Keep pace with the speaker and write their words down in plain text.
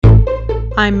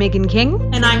I'm Megan King.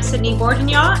 And I'm Sydney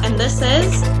Bordignac, and this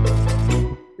is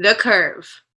The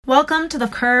Curve. Welcome to The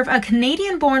Curve, a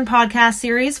Canadian-born podcast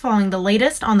series following the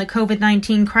latest on the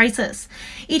COVID-19 crisis.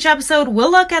 Each episode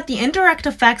will look at the indirect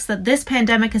effects that this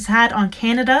pandemic has had on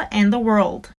Canada and the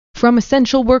world. From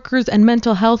essential workers and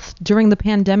mental health during the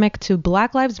pandemic to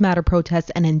Black Lives Matter protests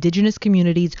and Indigenous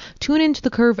communities, tune into The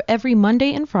Curve every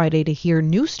Monday and Friday to hear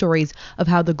new stories of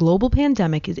how the global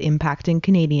pandemic is impacting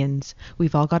Canadians.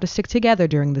 We've all got to stick together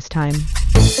during this time.